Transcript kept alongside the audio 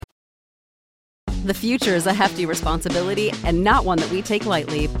The future is a hefty responsibility and not one that we take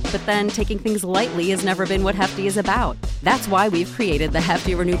lightly, but then taking things lightly has never been what Hefty is about. That's why we've created the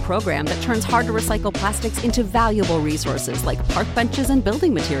Hefty Renew program that turns hard-to-recycle plastics into valuable resources like park benches and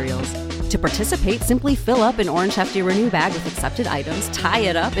building materials. To participate, simply fill up an orange Hefty Renew bag with accepted items, tie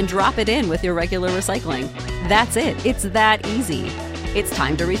it up, and drop it in with your regular recycling. That's it. It's that easy. It's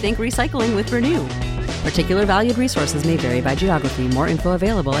time to rethink recycling with Renew. Particular valued resources may vary by geography. More info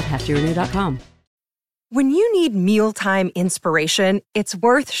available at heftyrenew.com. When you need mealtime inspiration, it's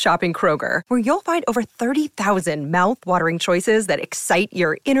worth shopping Kroger, where you'll find over 30,000 mouth-watering choices that excite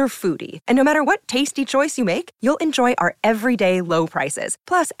your inner foodie. And no matter what tasty choice you make, you'll enjoy our everyday low prices,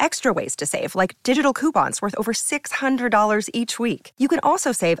 plus extra ways to save, like digital coupons worth over $600 each week. You can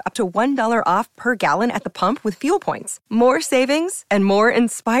also save up to $1 off per gallon at the pump with fuel points. More savings and more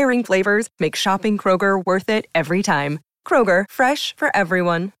inspiring flavors make shopping Kroger worth it every time. Kroger, fresh for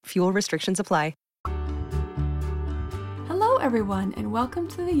everyone. Fuel restrictions apply. Hello, everyone, and welcome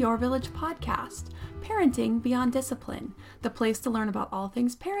to the Your Village podcast, Parenting Beyond Discipline, the place to learn about all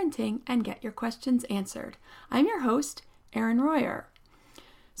things parenting and get your questions answered. I'm your host, Erin Royer.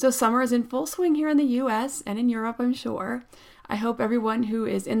 So summer is in full swing here in the U.S. and in Europe, I'm sure. I hope everyone who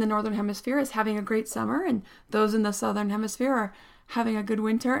is in the Northern Hemisphere is having a great summer, and those in the Southern Hemisphere are having a good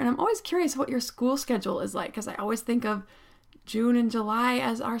winter. And I'm always curious what your school schedule is like, because I always think of June and July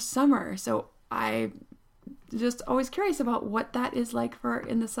as our summer. So I just always curious about what that is like for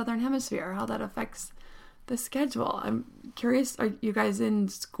in the Southern Hemisphere, how that affects the schedule. I'm curious, are you guys in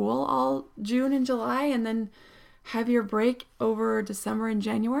school all June and July and then have your break over December and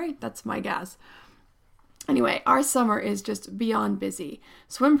January? That's my guess. Anyway, our summer is just beyond busy.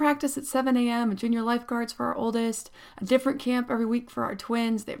 Swim practice at 7 a.m., junior lifeguards for our oldest, a different camp every week for our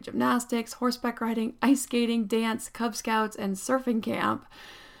twins. They have gymnastics, horseback riding, ice skating, dance, Cub Scouts, and surfing camp.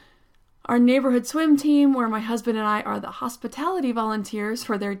 Our neighborhood swim team, where my husband and I are the hospitality volunteers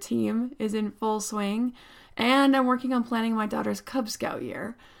for their team, is in full swing, and I'm working on planning my daughter's Cub Scout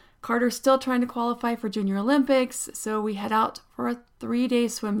year. Carter's still trying to qualify for Junior Olympics, so we head out for a 3-day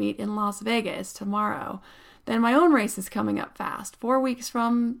swim meet in Las Vegas tomorrow. Then my own race is coming up fast, 4 weeks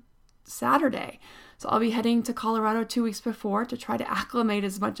from Saturday. So I'll be heading to Colorado 2 weeks before to try to acclimate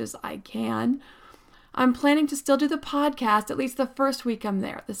as much as I can. I'm planning to still do the podcast, at least the first week I'm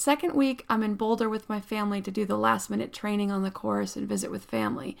there. The second week, I'm in Boulder with my family to do the last-minute training on the course and visit with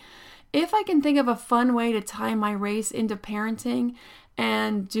family. If I can think of a fun way to tie my race into parenting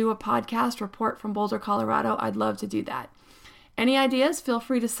and do a podcast report from Boulder, Colorado, I'd love to do that. Any ideas? Feel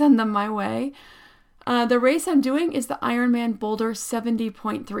free to send them my way. The race I'm doing is the Ironman Boulder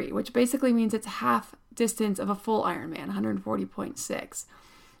 70.3, which basically means it's half distance of a full Ironman, 140.6.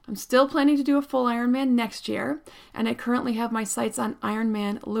 I'm still planning to do a full Ironman next year, and I currently have my sights on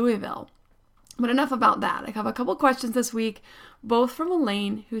Ironman Louisville. But enough about that. I have a couple questions this week, both from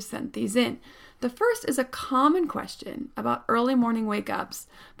Elaine, who sent these in. The first is a common question about early morning wake-ups,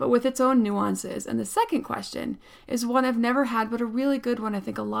 but with its own nuances. And the second question is one I've never had, but a really good one I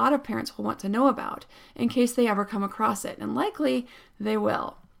think a lot of parents will want to know about in case they ever come across it, and likely they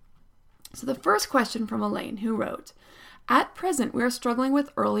will. So the first question from Elaine, who wrote, at present, we are struggling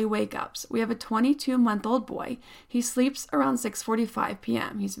with early wake-ups. We have a 22-month-old boy. He sleeps around 6:45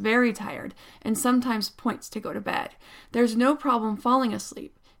 p.m. He's very tired and sometimes points to go to bed. There's no problem falling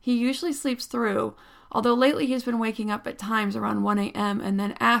asleep. He usually sleeps through, although lately he's been waking up at times around 1 a.m. and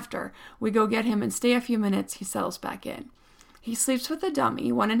then after we go get him and stay a few minutes, he settles back in. He sleeps with a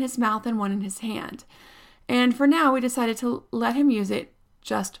dummy, one in his mouth and one in his hand. And for now, we decided to let him use it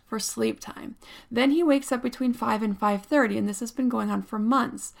just for sleep time. Then he wakes up between 5 and 5:30, and this has been going on for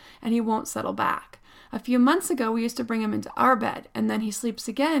months, and he won't settle back. A few months ago, we used to bring him into our bed, and then he sleeps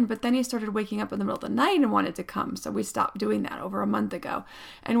again, but then he started waking up in the middle of the night and wanted to come, so we stopped doing that over a month ago,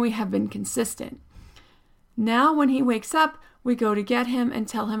 and we have been consistent. Now, when he wakes up, we go to get him and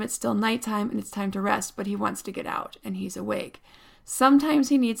tell him it's still nighttime and it's time to rest, but he wants to get out, and he's awake. Sometimes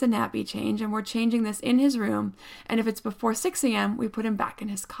he needs a nappy change, and we're changing this in his room, and if it's before 6 a.m., we put him back in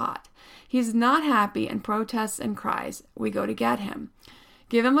his cot. He's not happy and protests and cries. We go to get him.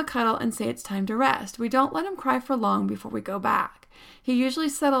 Give him a cuddle and say it's time to rest. We don't let him cry for long before we go back. He usually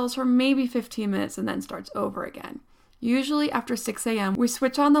settles for maybe 15 minutes and then starts over again. Usually after 6 a.m., we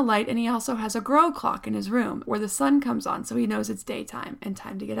switch on the light, and he also has a grow clock in his room where the sun comes on so he knows it's daytime and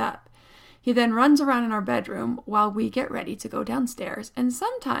time to get up. He then runs around in our bedroom while we get ready to go downstairs, and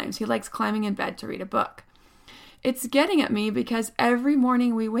sometimes he likes climbing in bed to read a book. It's getting at me because every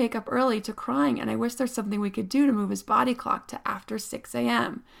morning we wake up early to crying, and I wish there's something we could do to move his body clock to after 6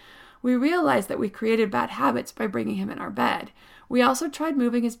 a.m. We realized that we created bad habits by bringing him in our bed. We also tried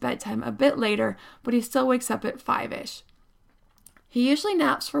moving his bedtime a bit later, but he still wakes up at 5-ish. He usually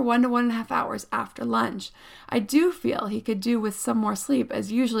naps for 1 to 1.5 hours after lunch. I do feel he could do with some more sleep,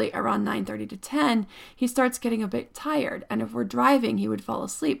 as usually around 9:30 to 10, he starts getting a bit tired, and if we're driving, he would fall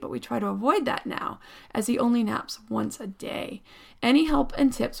asleep, but we try to avoid that now, as he only naps once a day. Any help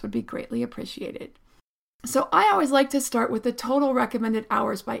and tips would be greatly appreciated. So I always like to start with the total recommended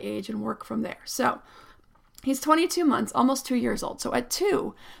hours by age and work from there. So he's 22 months, almost 2 years old. So at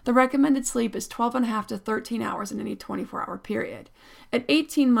 2, the recommended sleep is 12.5 to 13 hours in any 24-hour period. At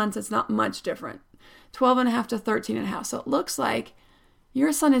 18 months, it's not much different, 12.5 to 13.5. So it looks like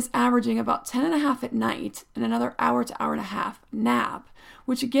your son is averaging about 10.5 at night and another hour to hour and a half nap,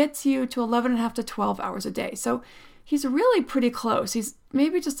 which gets you to 11.5 to 12 hours a day. So he's really pretty close. He's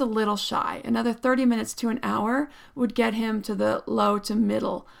maybe just a little shy. Another 30 minutes to an hour would get him to the low to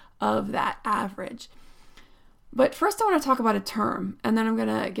middle of that average. But first I want to talk about a term, and then I'm going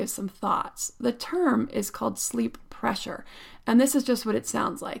to give some thoughts. The term is called sleep pressure, and this is just what it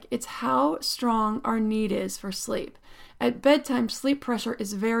sounds like. It's how strong our need is for sleep. At bedtime, sleep pressure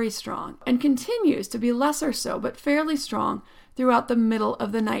is very strong and continues to be lesser so, but fairly strong throughout the middle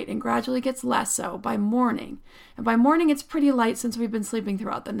of the night and gradually gets less so by morning. And by morning, it's pretty light since we've been sleeping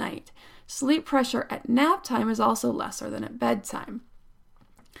throughout the night. Sleep pressure at nap time is also lesser than at bedtime.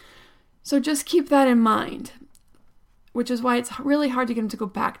 So just keep that in mind, which is why it's really hard to get him to go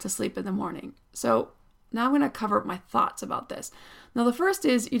back to sleep in the morning. So now I'm going to cover my thoughts about this. Now, the first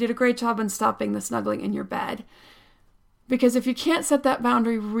is you did a great job on stopping the snuggling in your bed, because if you can't set that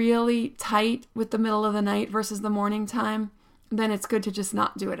boundary really tight with the middle of the night versus the morning time, then it's good to just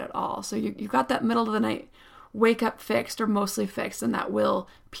not do it at all. So you've got that middle of the night wake up fixed or mostly fixed, and that will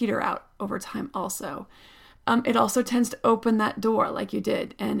peter out over time also. It also tends to open that door like you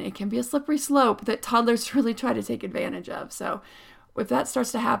did, and it can be a slippery slope that toddlers really try to take advantage of. So if that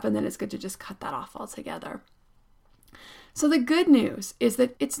starts to happen, then it's good to just cut that off altogether. So the good news is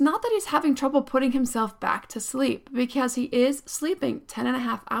that it's not that he's having trouble putting himself back to sleep, because he is sleeping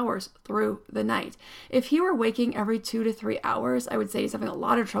 10.5 hours through the night. If he were waking every 2 to 3 hours, I would say he's having a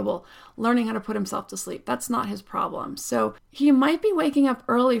lot of trouble learning how to put himself to sleep. That's not his problem. So he might be waking up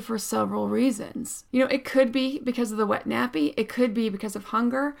early for several reasons. It could be because of the wet nappy. It could be because of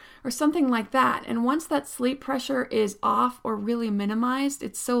hunger or something like that. And once that sleep pressure is off or really minimized,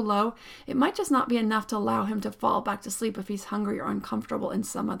 it's so low, it might just not be enough to allow him to fall back to sleep if he's hungry or uncomfortable in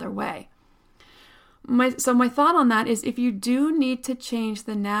some other way. My thought on that is, if you do need to change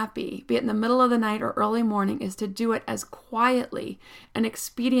the nappy, be it in the middle of the night or early morning, is to do it as quietly and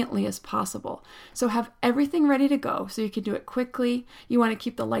expediently as possible. So have everything ready to go so you can do it quickly. You want to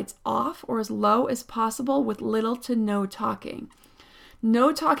keep the lights off or as low as possible with little to no talking.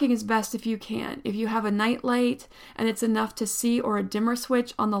 No talking is best if you can. If you have a night light and it's enough to see, or a dimmer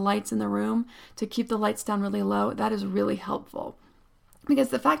switch on the lights in the room to keep the lights down really low, that is really helpful. Because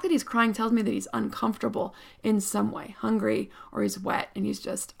the fact that he's crying tells me that he's uncomfortable in some way, hungry, or he's wet and he's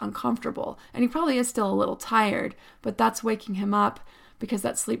just uncomfortable. And he probably is still a little tired, but that's waking him up because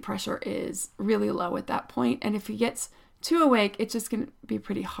that sleep pressure is really low at that point. And if he gets too awake, it's just going to be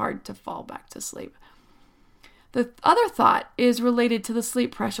pretty hard to fall back to sleep. The other thought is related to the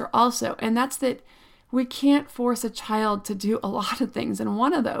sleep pressure also, and that's that we can't force a child to do a lot of things, and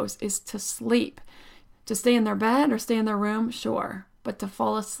one of those is to sleep. To stay in their bed or stay in their room, sure, but to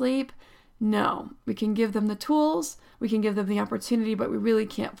fall asleep, no. We can give them the tools, we can give them the opportunity, but we really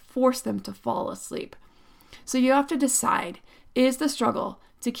can't force them to fall asleep. So you have to decide, is the struggle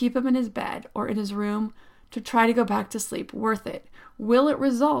to keep him in his bed or in his room to try to go back to sleep worth it? Will it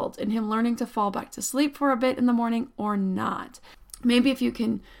result in him learning to fall back to sleep for a bit in the morning or not? Maybe if you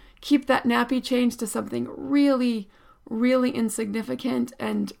can keep that nappy change to something really, really insignificant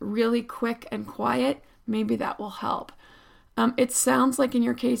and really quick and quiet, maybe that will help. It sounds like in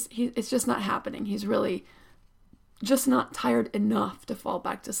your case, it's just not happening. He's really just not tired enough to fall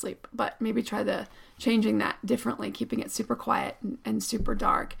back to sleep. But maybe try changing that differently, keeping it super quiet and super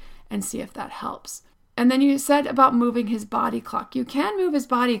dark, and see if that helps. And then you said about moving his body clock. You can move his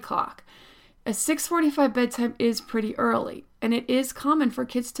body clock. A 6:45 bedtime is pretty early, and it is common for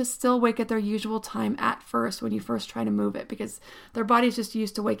kids to still wake at their usual time at first when you first try to move it, because their body's just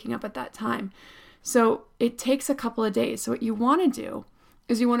used to waking up at that time. So it takes a couple of days. So what you want to do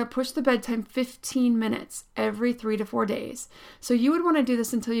is you want to push the bedtime 15 minutes every 3 to 4 days. So you would want to do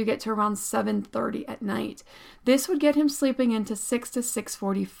this until you get to around 7:30 at night. This would get him sleeping into 6 to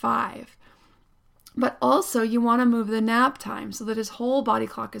 6:45. But also you want to move the nap time so that his whole body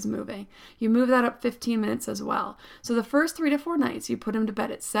clock is moving. You move that up 15 minutes as well. So the first 3 to 4 nights, you put him to bed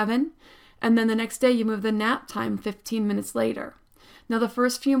at 7, and then the next day you move the nap time 15 minutes later. Now the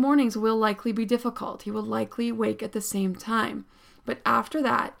first few mornings will likely be difficult. He will likely wake at the same time. But after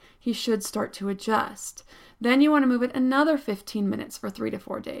that, he should start to adjust. Then you want to move it another 15 minutes for 3 to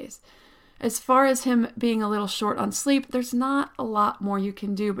 4 days. As far as him being a little short on sleep, there's not a lot more you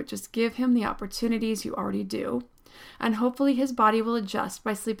can do, but just give him the opportunities you already do. And hopefully his body will adjust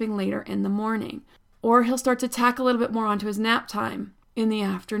by sleeping later in the morning. Or he'll start to tack a little bit more onto his nap time in the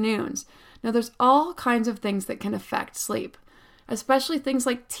afternoons. Now there's all kinds of things that can affect sleep, especially things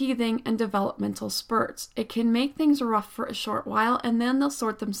like teething and developmental spurts. It can make things rough for a short while, and then they'll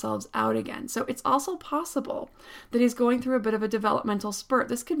sort themselves out again. So it's also possible that he's going through a bit of a developmental spurt.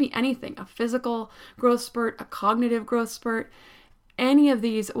 This could be anything, a physical growth spurt, a cognitive growth spurt. Any of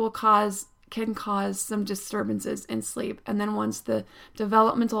these can cause some disturbances in sleep. And then once the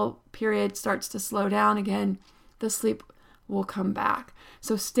developmental period starts to slow down again, the sleep will come back.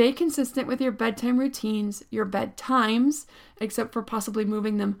 So stay consistent with your bedtime routines, your bedtimes, except for possibly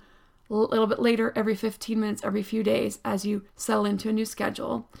moving them a little bit later every 15 minutes, every few days as you settle into a new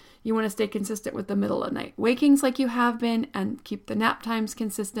schedule. You want to stay consistent with the middle of night wakings like you have been and keep the nap times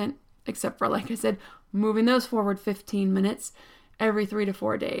consistent, except for, like I said, moving those forward 15 minutes every 3 to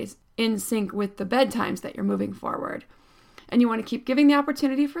 4 days in sync with the bedtimes that you're moving forward. And you want to keep giving the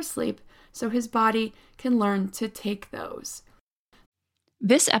opportunity for sleep so his body can learn to take those.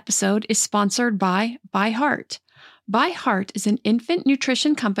 This episode is sponsored by ByHeart. ByHeart is an infant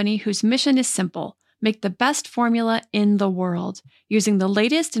nutrition company whose mission is simple: make the best formula in the world. Using the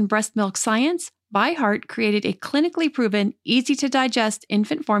latest in breast milk science, ByHeart created a clinically proven, easy-to-digest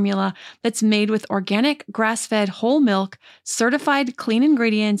infant formula that's made with organic, grass-fed whole milk, certified clean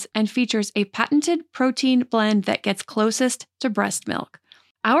ingredients, and features a patented protein blend that gets closest to breast milk.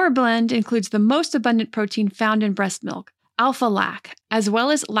 Our blend includes the most abundant protein found in breast milk, alpha-lac, as well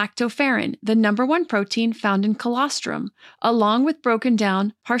as lactoferrin, the number one protein found in colostrum, along with broken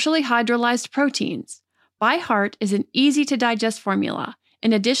down, partially hydrolyzed proteins. ByHeart is an easy-to-digest formula.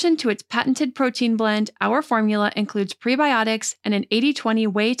 In addition to its patented protein blend, our formula includes prebiotics and an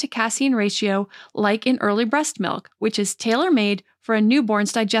 80-20 whey to casein ratio like in early breast milk, which is tailor-made for a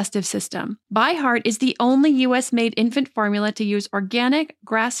newborn's digestive system. ByHeart is the only U.S.-made infant formula to use organic,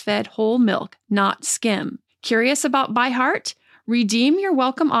 grass-fed whole milk, not skim. Curious about ByHeart? Redeem your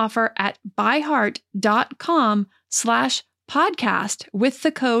welcome offer at byheart.com/podcast with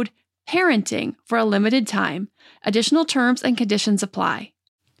the code PARENTING for a limited time. Additional terms and conditions apply.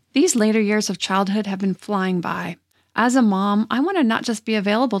 These later years of childhood have been flying by. As a mom, I want to not just be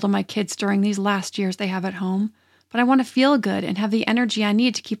available to my kids during these last years they have at home, but I want to feel good and have the energy I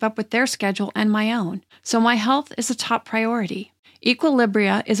need to keep up with their schedule and my own. So my health is a top priority.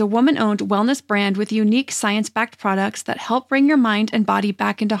 Equilibria is a woman-owned wellness brand with unique science-backed products that help bring your mind and body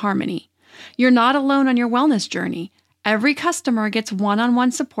back into harmony. You're not alone on your wellness journey. Every customer gets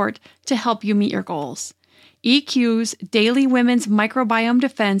one-on-one support to help you meet your goals. EQ's Daily Women's Microbiome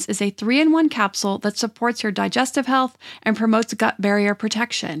Defense is a 3-in-1 capsule that supports your digestive health and promotes gut barrier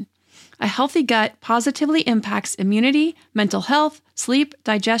protection. A healthy gut positively impacts immunity, mental health, sleep,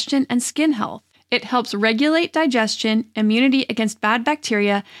 digestion, and skin health. It helps regulate digestion, immunity against bad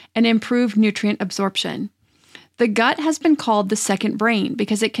bacteria, and improve nutrient absorption. The gut has been called the second brain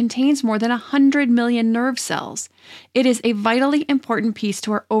because it contains more than 100 million nerve cells. It is a vitally important piece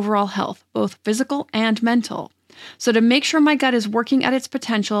to our overall health, both physical and mental. So to make sure my gut is working at its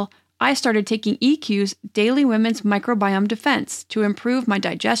potential, I started taking EQ's Daily Women's Microbiome Defense to improve my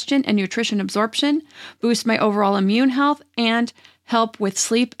digestion and nutrition absorption, boost my overall immune health, and help with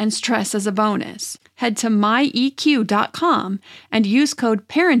sleep and stress as a bonus. Head to myeq.com and use code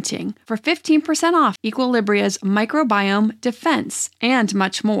PARENTING for 15% off Equilibria's Microbiome Defense and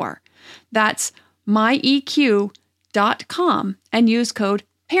much more. That's myeq.com and use code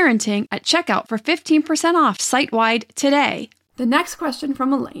PARENTING at checkout for 15% off site-wide today. The next question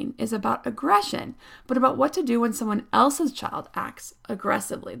from Elaine is about aggression, but about what to do when someone else's child acts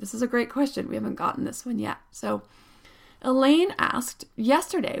aggressively. This is a great question. We haven't gotten this one yet. So Elaine asked,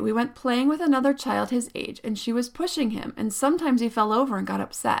 yesterday we went playing with another child his age and she was pushing him and sometimes he fell over and got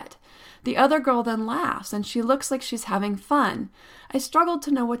upset. The other girl then laughs and she looks like she's having fun. I struggled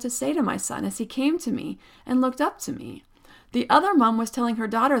to know what to say to my son as he came to me and looked up to me. The other mom was telling her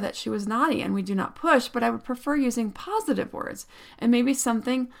daughter that she was naughty and we do not push, but I would prefer using positive words and maybe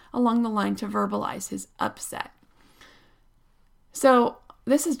something along the line to verbalize his upset. So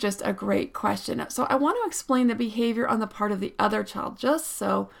this is just a great question. So I want to explain the behavior on the part of the other child just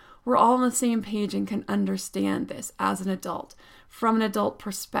so we're all on the same page and can understand this as an adult, from an adult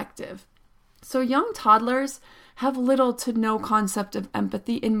perspective. So young toddlers have little to no concept of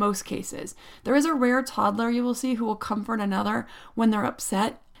empathy in most cases. There is a rare toddler you will see who will comfort another when they're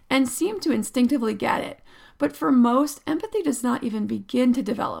upset and seem to instinctively get it. But for most, empathy does not even begin to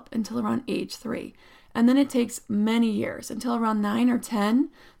develop until around age 3. And then it takes many years, until around 9 or 10,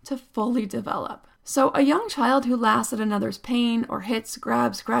 to fully develop. So a young child who laughs at another's pain or hits,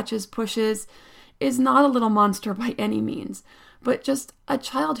 grabs, scratches, pushes is not a little monster by any means, but just a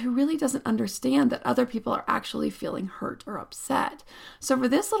child who really doesn't understand that other people are actually feeling hurt or upset. So for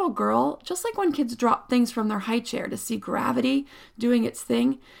this little girl, just like when kids drop things from their high chair to see gravity doing its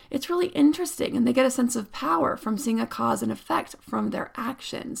thing, it's really interesting, and they get a sense of power from seeing a cause and effect from their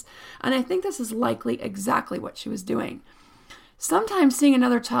actions. And I think this is likely exactly what she was doing. Sometimes seeing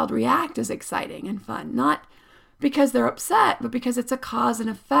another child react is exciting and fun, not because they're upset, but because it's a cause and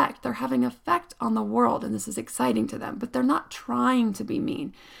effect. They're having effect on the world, and this is exciting to them, but they're not trying to be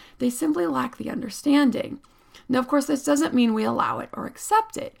mean. They simply lack the understanding. Now, of course, this doesn't mean we allow it or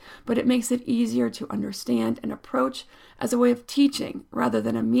accept it, but it makes it easier to understand and approach as a way of teaching rather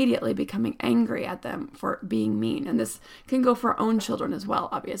than immediately becoming angry at them for being mean. And this can go for our own children as well,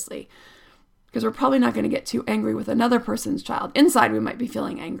 obviously, because we're probably not going to get too angry with another person's child. Inside, we might be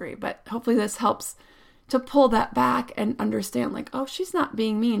feeling angry, but hopefully this helps to pull that back and understand, like, oh, she's not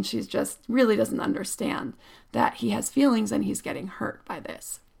being mean. She's just really doesn't understand that he has feelings and he's getting hurt by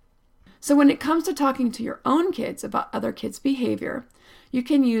this. So when it comes to talking to your own kids about other kids' behavior, you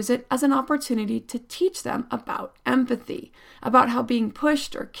can use it as an opportunity to teach them about empathy, about how being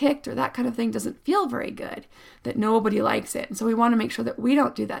pushed or kicked or that kind of thing doesn't feel very good, that nobody likes it. And so we want to make sure that we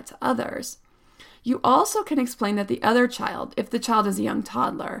don't do that to others. You also can explain that the other child, if the child is a young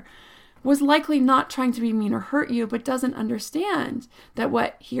toddler, was likely not trying to be mean or hurt you, but doesn't understand that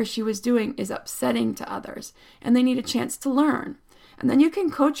what he or she was doing is upsetting to others, and they need a chance to learn. And then you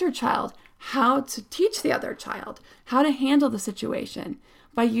can coach your child how to teach the other child how to handle the situation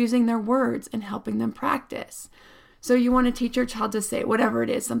by using their words and helping them practice. So you want to teach your child to say whatever it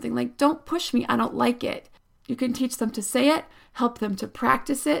is, something like, "Don't push me, I don't like it." You can teach them to say it, help them to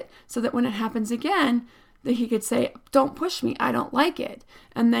practice it, so that when it happens again, that he could say, "Don't push me, I don't like it."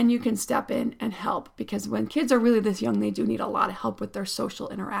 And then you can step in and help, because when kids are really this young, they do need a lot of help with their social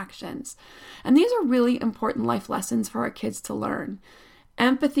interactions. And these are really important life lessons for our kids to learn.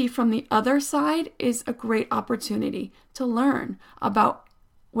 Empathy from the other side is a great opportunity to learn about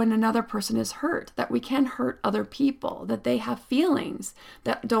when another person is hurt, that we can hurt other people, that they have feelings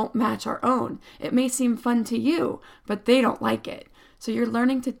that don't match our own. It may seem fun to you, but they don't like it. So they're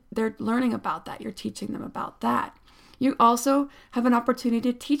learning about that. You're teaching them about that. You also have an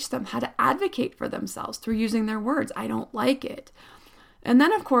opportunity to teach them how to advocate for themselves through using their words. "I don't like it." And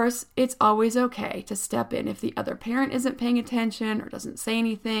then, of course, it's always okay to step in if the other parent isn't paying attention or doesn't say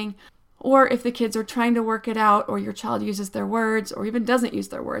anything, or if the kids are trying to work it out, or your child uses their words or even doesn't use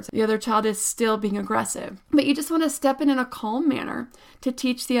their words. The other child is still being aggressive. But you just want to step in a calm manner to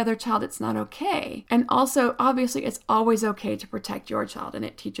teach the other child it's not okay. And also, obviously, it's always okay to protect your child, and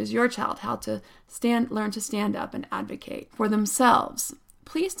it teaches your child how to learn to stand up and advocate for themselves.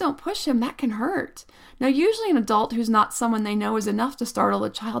 Please don't push him. That can hurt. Now, usually an adult who's not someone they know is enough to startle a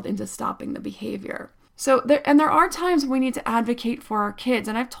child into stopping the behavior. So there are times we need to advocate for our kids.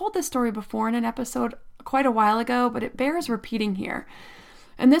 And I've told this story before in an episode quite a while ago, but it bears repeating here.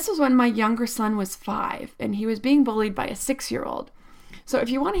 And this was when my younger son was 5, and he was being bullied by a 6-year-old. So if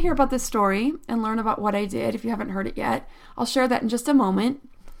you want to hear about this story and learn about what I did, if you haven't heard it yet, I'll share that in just a moment.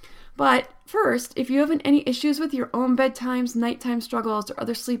 But first, if you have any issues with your own bedtimes, nighttime struggles, or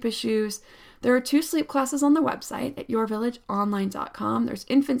other sleep issues, there are 2 sleep classes on the website at yourvillageonline.com. There's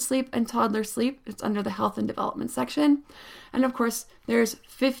infant sleep and toddler sleep. It's under the health and development section. And of course, there's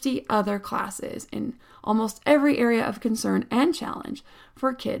 50 other classes in almost every area of concern and challenge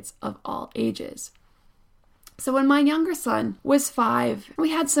for kids of all ages. So when my younger son was 5,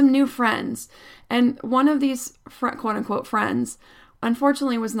 we had some new friends. And one of these quote-unquote friends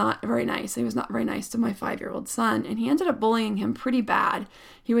unfortunately was not very nice. He was not very nice to my 5-year-old son, and he ended up bullying him pretty bad.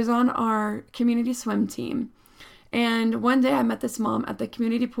 He was on our community swim team. And one day I met this mom at the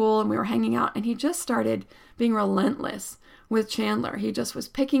community pool, and we were hanging out, and he just started being relentless with Chandler. He just was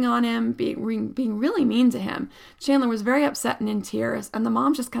picking on him, being really mean to him. Chandler was very upset and in tears, and the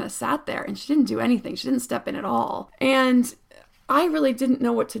mom just kind of sat there, and she didn't do anything. She didn't step in at all. And I really didn't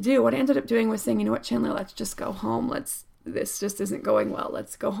know what to do. What I ended up doing was saying, "You know what, Chandler, let's just go home. this just isn't going well.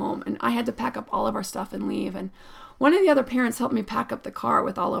 Let's go home. And I had to pack up all of our stuff and leave. And one of the other parents helped me pack up the car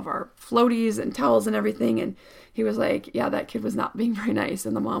with all of our floaties and towels and everything. And he was like, yeah, that kid was not being very nice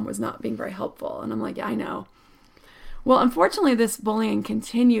and the mom was not being very helpful. And I'm like, yeah, I know. Well, unfortunately, this bullying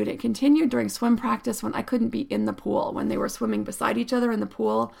continued. It continued during swim practice when I couldn't be in the pool, when they were swimming beside each other in the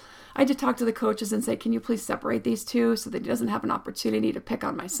pool. I had to talk to the coaches and say, can you please separate these two so that he doesn't have an opportunity to pick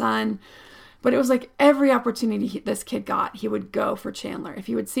on my son? But it was like every opportunity this kid got, he would go for Chandler. If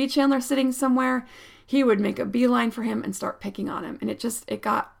he would see Chandler sitting somewhere, he would make a beeline for him and start picking on him. And it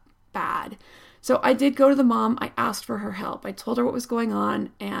got bad. So I did go to the mom. I asked for her help. I told her what was going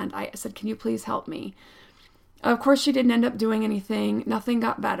on. And I said, can you please help me? Of course, she didn't end up doing anything. Nothing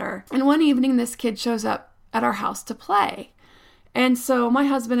got better. And one evening, this kid shows up at our house to play. And so my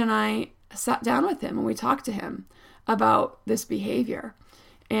husband and I sat down with him and we talked to him about this behavior.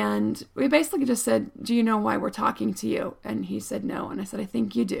 And we basically just said, do you know why we're talking to you? And he said no. And I said, I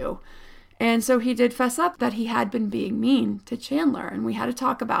think you do. And so he did fess up that he had been being mean to Chandler. And we had to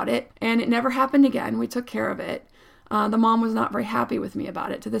talk about it. And it never happened again. We took care of it. The mom was not very happy with me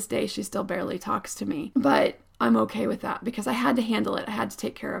about it. To this day, she still barely talks to me. But I'm okay with that because I had to handle it. I had to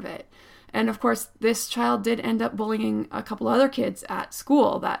take care of it. And of course, this child did end up bullying a couple other kids at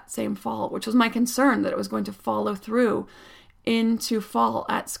school that same fall, which was my concern, that it was going to follow through into fall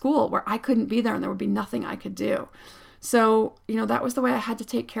at school where I couldn't be there and there would be nothing I could do. So, that was the way I had to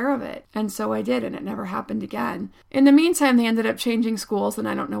take care of it. And so I did, and it never happened again. In the meantime, they ended up changing schools, and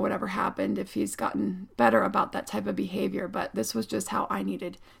I don't know whatever happened, if he's gotten better about that type of behavior, but this was just how I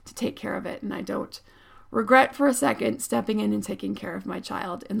needed to take care of it. And I don't regret for a second stepping in and taking care of my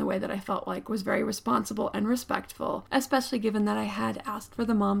child in the way that I felt like was very responsible and respectful, especially given that I had asked for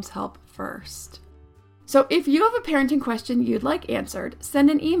the mom's help first. So if you have a parenting question you'd like answered, send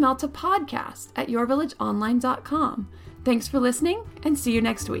an email to podcast@yourvillageonline.com. Thanks for listening and see you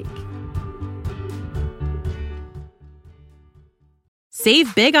next week.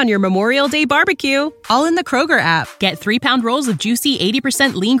 Save big on your Memorial Day barbecue, all in the Kroger app. Get 3-pound rolls of juicy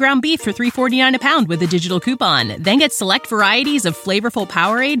 80% lean ground beef for $3.49 a pound with a digital coupon. Then get select varieties of flavorful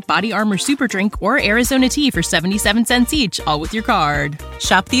Powerade, Body Armor Super Drink, or Arizona tea for 77 cents each, all with your card.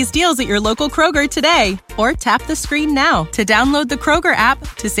 Shop these deals at your local Kroger today, or tap the screen now to download the Kroger app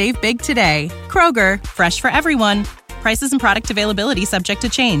to save big today. Kroger, fresh for everyone. Prices and product availability subject to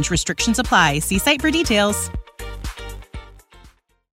change. Restrictions apply. See site for details.